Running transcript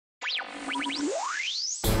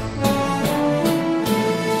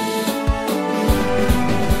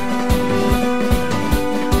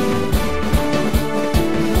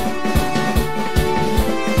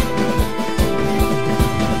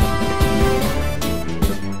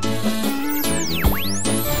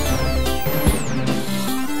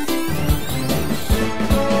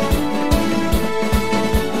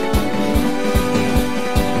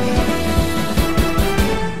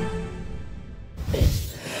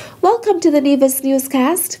Welcome to the Nevis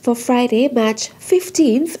newscast for Friday, March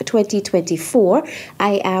 15th, 2024.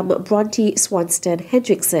 I am Bronte Swanston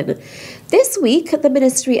Hendrickson. This week, the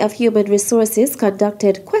Ministry of Human Resources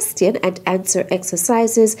conducted question and answer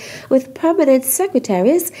exercises with permanent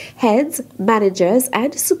secretaries, heads, managers,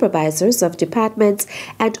 and supervisors of departments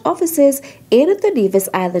and offices in the Nevis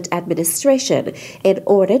Island administration in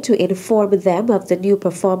order to inform them of the new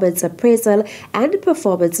performance appraisal and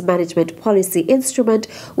performance management policy instrument,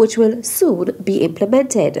 which will soon be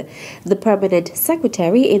implemented. The permanent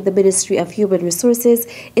secretary in the Ministry of Human Resources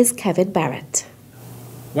is Kevin Barrett.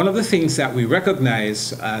 One of the things that we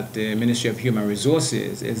recognize at the Ministry of Human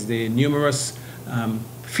Resources is the numerous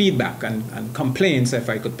feedback and complaints, if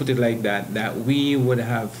I could put it like that, that we would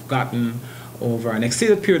have gotten over an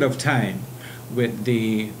extended period of time with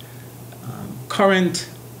the current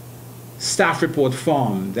staff report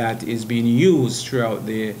form that is being used throughout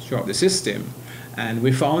the system. And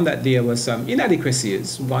we found that there was some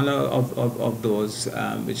inadequacies. One of those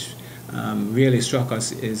which really struck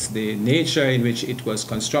us is the nature in which it was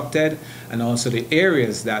constructed and also the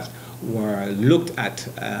areas that were looked at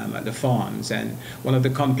the forms. And one of the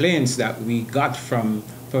complaints that we got from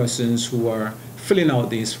persons who were filling out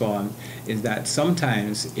these forms is that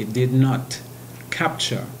sometimes it did not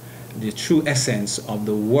capture the true essence of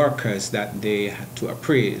the workers that they had to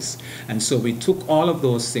appraise. And so we took all of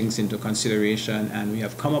those things into consideration, and we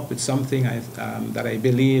have come up with something that I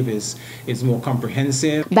believe is more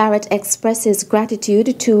comprehensive. Barrett expresses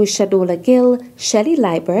gratitude to Shanola Gill, Shelley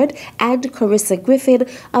Liebert, and Carissa Griffin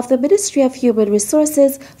of the Ministry of Human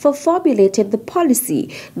Resources for formulating the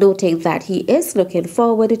policy, noting that he is looking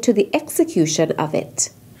forward to the execution of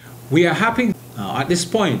it. We are happy at this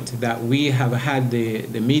point that we have had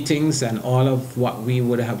the meetings and all of what we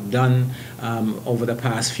would have done over the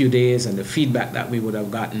past few days and the feedback that we would have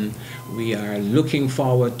gotten. We are looking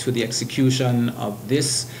forward to the execution of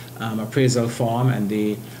this appraisal form and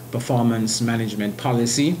the performance management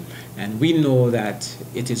policy. And we know that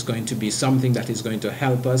it is going to be something that is going to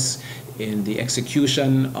help us in the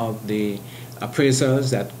execution of the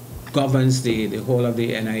appraisals that governs the whole of the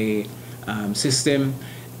NIA system.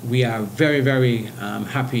 We are very, very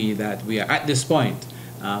happy that we are at this point.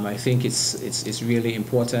 I think it's really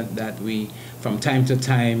important that we, from time to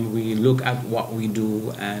time, we look at what we do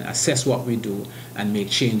and assess what we do and make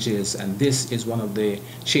changes. And this is one of the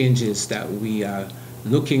changes that we are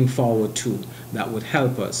looking forward to that would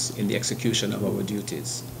help us in the execution of our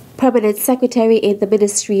duties. Permanent Secretary in the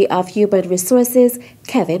Ministry of Human Resources,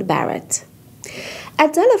 Kevin Barrett.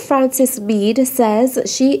 Adela Francis Mead says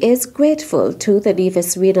she is grateful to the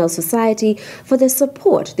Nevis Renal Society for the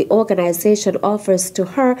support the organization offers to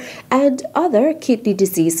her and other kidney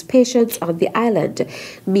disease patients on the island.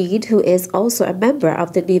 Mead, who is also a member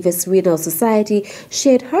of the Nevis Renal Society,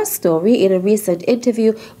 shared her story in a recent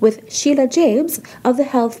interview with Sheila James of the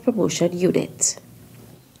Health Promotion Unit.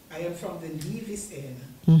 I am from the Nevis end,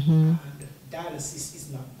 and dialysis is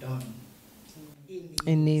not done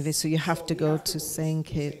in Nevis, so you have to go to St.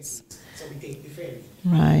 Kitts. So we take the ferry.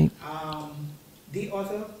 Right. The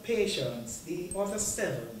other patients, the other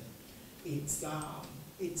 7, they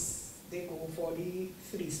go for the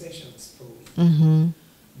 3 sessions per week.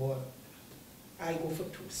 But I go for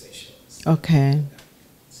 2 sessions. Okay.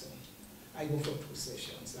 So I go for 2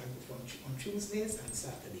 sessions. I go on Tuesdays and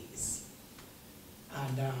Saturdays.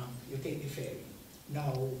 And you take the ferry.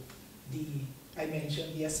 Now, I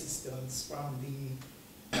mentioned the assistance from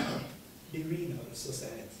the Renal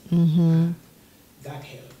Society. That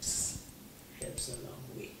helps a long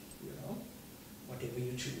way, you know, whatever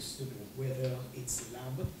you choose to do, whether it's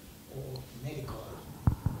lab or medical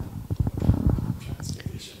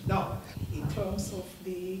transportation. Now, in terms of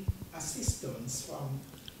the assistance from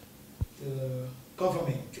the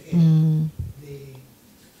government,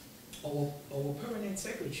 our permanent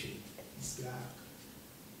secretary is Clark,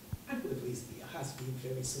 and whoever is there has been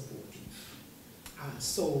very supportive. And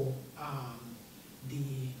so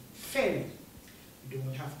the ferry, you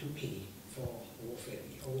don't have to pay for our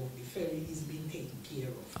ferry. The ferry is being taken care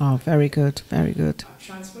of. Oh, very good, very good.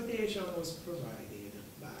 Transportation was provided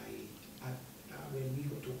by when we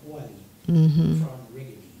go to Wally from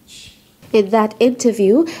Reggae Beach. In that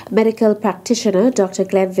interview, medical practitioner Dr.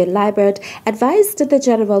 Glenville Liebert advised the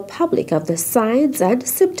general public of the signs and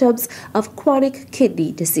symptoms of chronic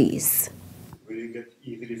kidney disease. When you get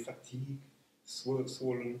easily fatigued,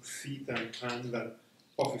 swollen feet and hands and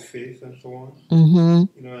puffy face and so on,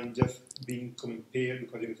 you know, and just becoming pale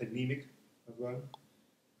because you get anemic as well,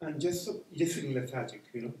 and just feeling lethargic,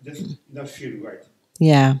 you know, just not feeling right.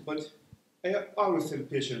 Yeah. But I always tell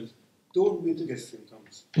patients, don't wait to get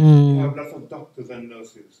symptoms. You have lots of doctors and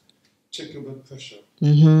nurses check your blood pressure,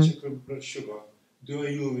 Mm-hmm. check your blood sugar, do a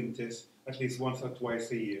urine test at least once or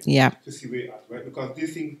twice a year to see where you're at, right? Because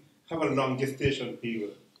these things have a long gestation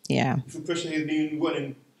period. Yeah. If the pressure has been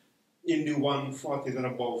running in the 140s and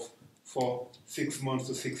above for 6 months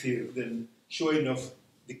to 6 years, then sure enough,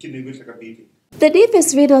 the kidney will take a beating. The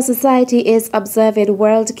Nevis Renal Society is observing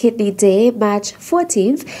World Kidney Day, March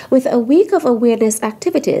 14th, with a week of awareness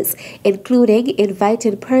activities, including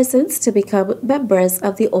inviting persons to become members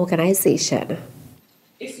of the organization.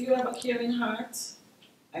 If you have a caring heart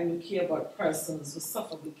and you care about persons who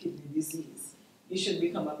suffer with kidney disease, you should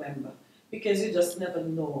become a member, because you just never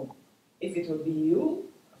know if it will be you,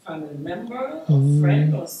 a family member, a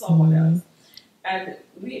friend, or someone else. And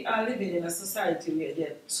we are living in a society where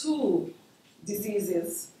there are two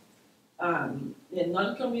diseases,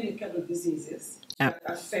 non-communicable diseases that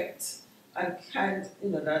affect and can,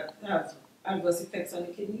 that have adverse effects on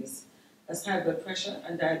the kidneys, as high blood pressure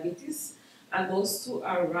and diabetes, and those two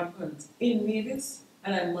are rampant in Nevis,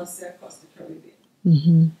 and I must say across the Caribbean.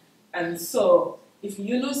 Mm-hmm. And so, if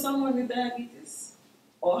you know someone with diabetes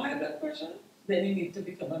or high blood pressure, then you need to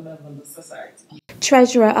become a member of the society.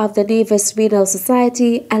 Treasurer of the Nevis Renal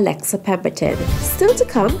Society, Alexa Pemberton. Still to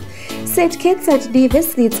come, St. Kitts and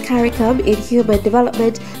Nevis leads CARICOM in Human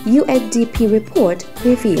Development UNDP report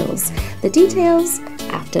reveals. The details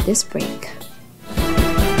after this break.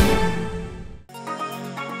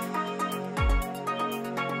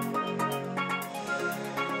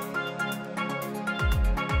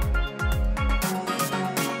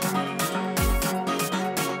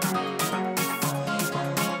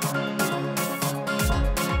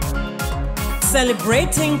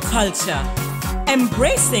 Celebrating culture,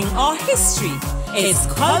 embracing our history. It's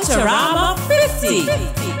Culturama 50,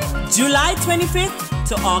 July 25th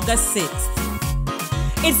to August 6th.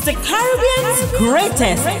 It's the Caribbean's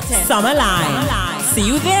greatest summer line. See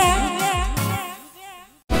you there.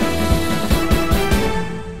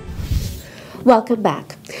 Welcome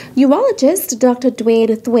back. Urologist Dr.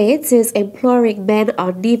 Dwayne Thwaites is imploring men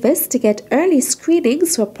on Nevis to get early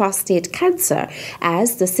screenings for prostate cancer,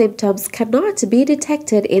 as the symptoms cannot be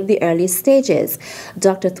detected in the early stages.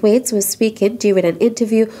 Dr. Thwaites was speaking during an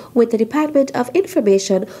interview with the Department of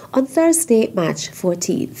Information on Thursday, March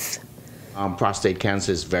 14th. Prostate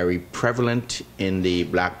cancer is very prevalent in the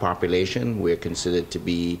black population. We're considered to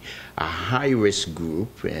be a high-risk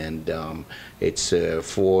group, and it's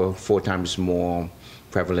four times more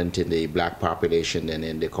prevalent in the black population than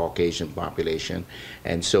in the Caucasian population.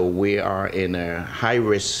 And so we are in a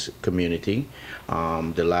high-risk community.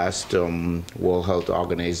 The last World Health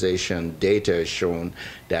Organization data has shown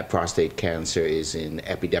that prostate cancer is in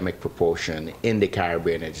epidemic proportion in the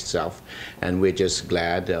Caribbean itself, and we're just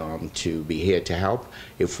glad to be here to help.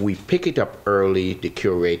 If we pick it up early, the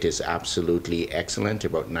cure rate is absolutely excellent,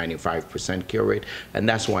 about 95% cure rate, and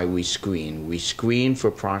that's why we screen. We screen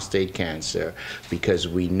for prostate cancer because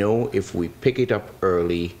we know if we pick it up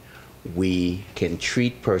early, we can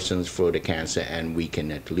treat persons for the cancer and we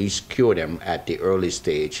can at least cure them at the early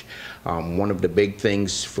stage. One of the big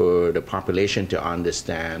things for the population to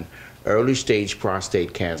understand, early stage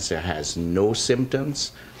prostate cancer has no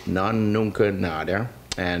symptoms, none, nunca, nada,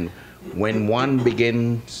 and when one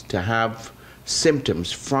begins to have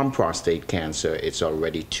symptoms from prostate cancer, it's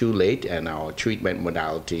already too late, and our treatment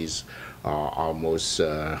modalities are almost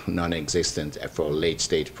non-existent for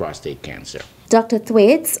late-stage prostate cancer. Dr.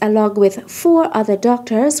 Thwaites, along with 4 other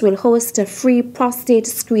doctors, will host a free prostate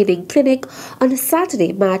screening clinic on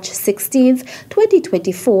Saturday, March 16th,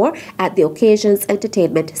 2024 at the Occasions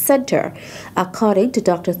Entertainment Center. According to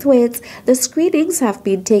Dr. Thwaites, the screenings have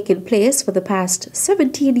been taking place for the past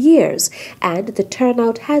 17 years and the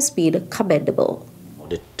turnout has been commendable.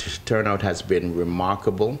 The turnout has been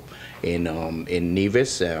remarkable in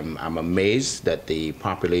Nevis. I'm amazed that the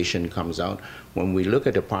population comes out. When we look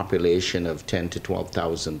at a population of 10 to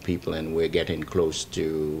 12,000 people and we're getting close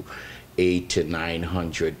to 800 to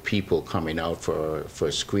 900 people coming out for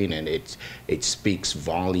screening, it speaks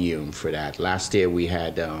volume for that. Last year we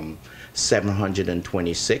had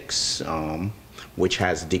 726, which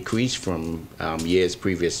has decreased from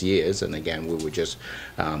previous years, and again we were just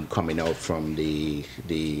coming out from the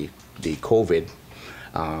COVID.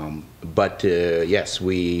 But yes,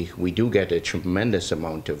 we do get a tremendous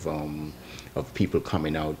amount of people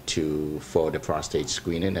coming out for the prostate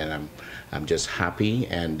screening, and I'm just happy,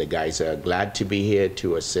 and the guys are glad to be here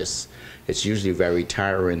to assist. It's usually very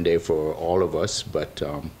tiring day for all of us, but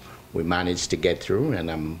we managed to get through,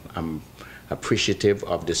 and I'm appreciative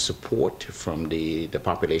of the support from the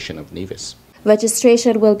population of Nevis.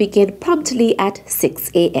 Registration will begin promptly at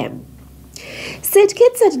 6 a.m. St.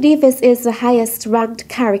 Kitts and Nevis is the highest-ranked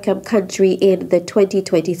CARICOM country in the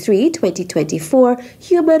 2023-2024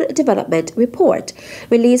 Human Development Report,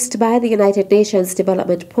 released by the United Nations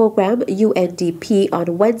Development Programme (UNDP)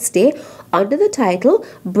 on Wednesday under the title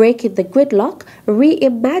Breaking the Gridlock,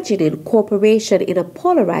 Reimagining Cooperation in a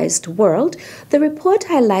Polarized World. The report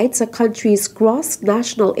highlights a country's gross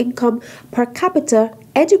national income per capita,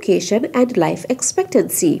 education, and life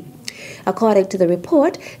expectancy. According to the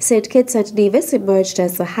report, St. Kitts and Nevis emerged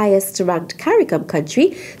as the highest-ranked CARICOM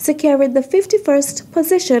country, securing the 51st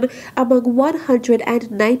position among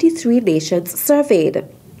 193 nations surveyed.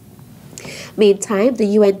 Meantime,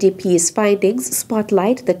 the UNDP's findings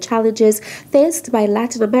spotlight the challenges faced by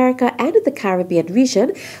Latin America and the Caribbean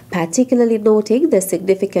region, particularly noting the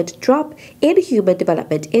significant drop in Human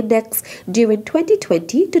Development Index during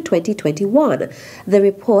 2020 to 2021. The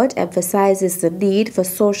report emphasizes the need for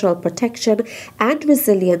social protection and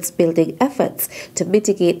resilience-building efforts to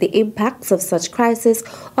mitigate the impacts of such crises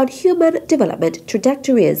on human development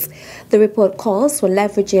trajectories. The report calls for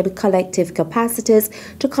leveraging collective capacities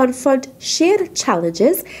to confront shared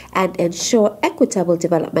challenges and ensure equitable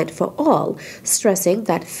development for all, stressing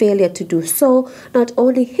that failure to do so not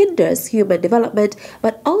only hinders human development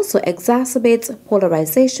but also exacerbates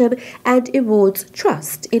polarization and erodes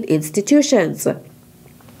trust in institutions.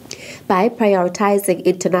 By prioritizing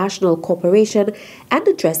international cooperation and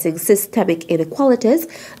addressing systemic inequalities,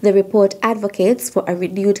 the report advocates for a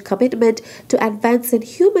renewed commitment to advancing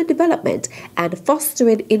human development and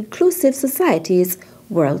fostering inclusive societies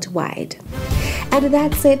worldwide. And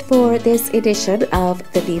that's it for this edition of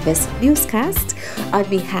the Nevis Newscast. On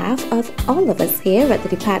behalf of all of us here at the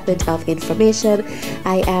Department of Information,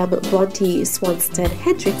 I am Bronte Swanston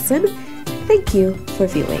Hendrickson. Thank you for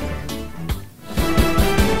viewing.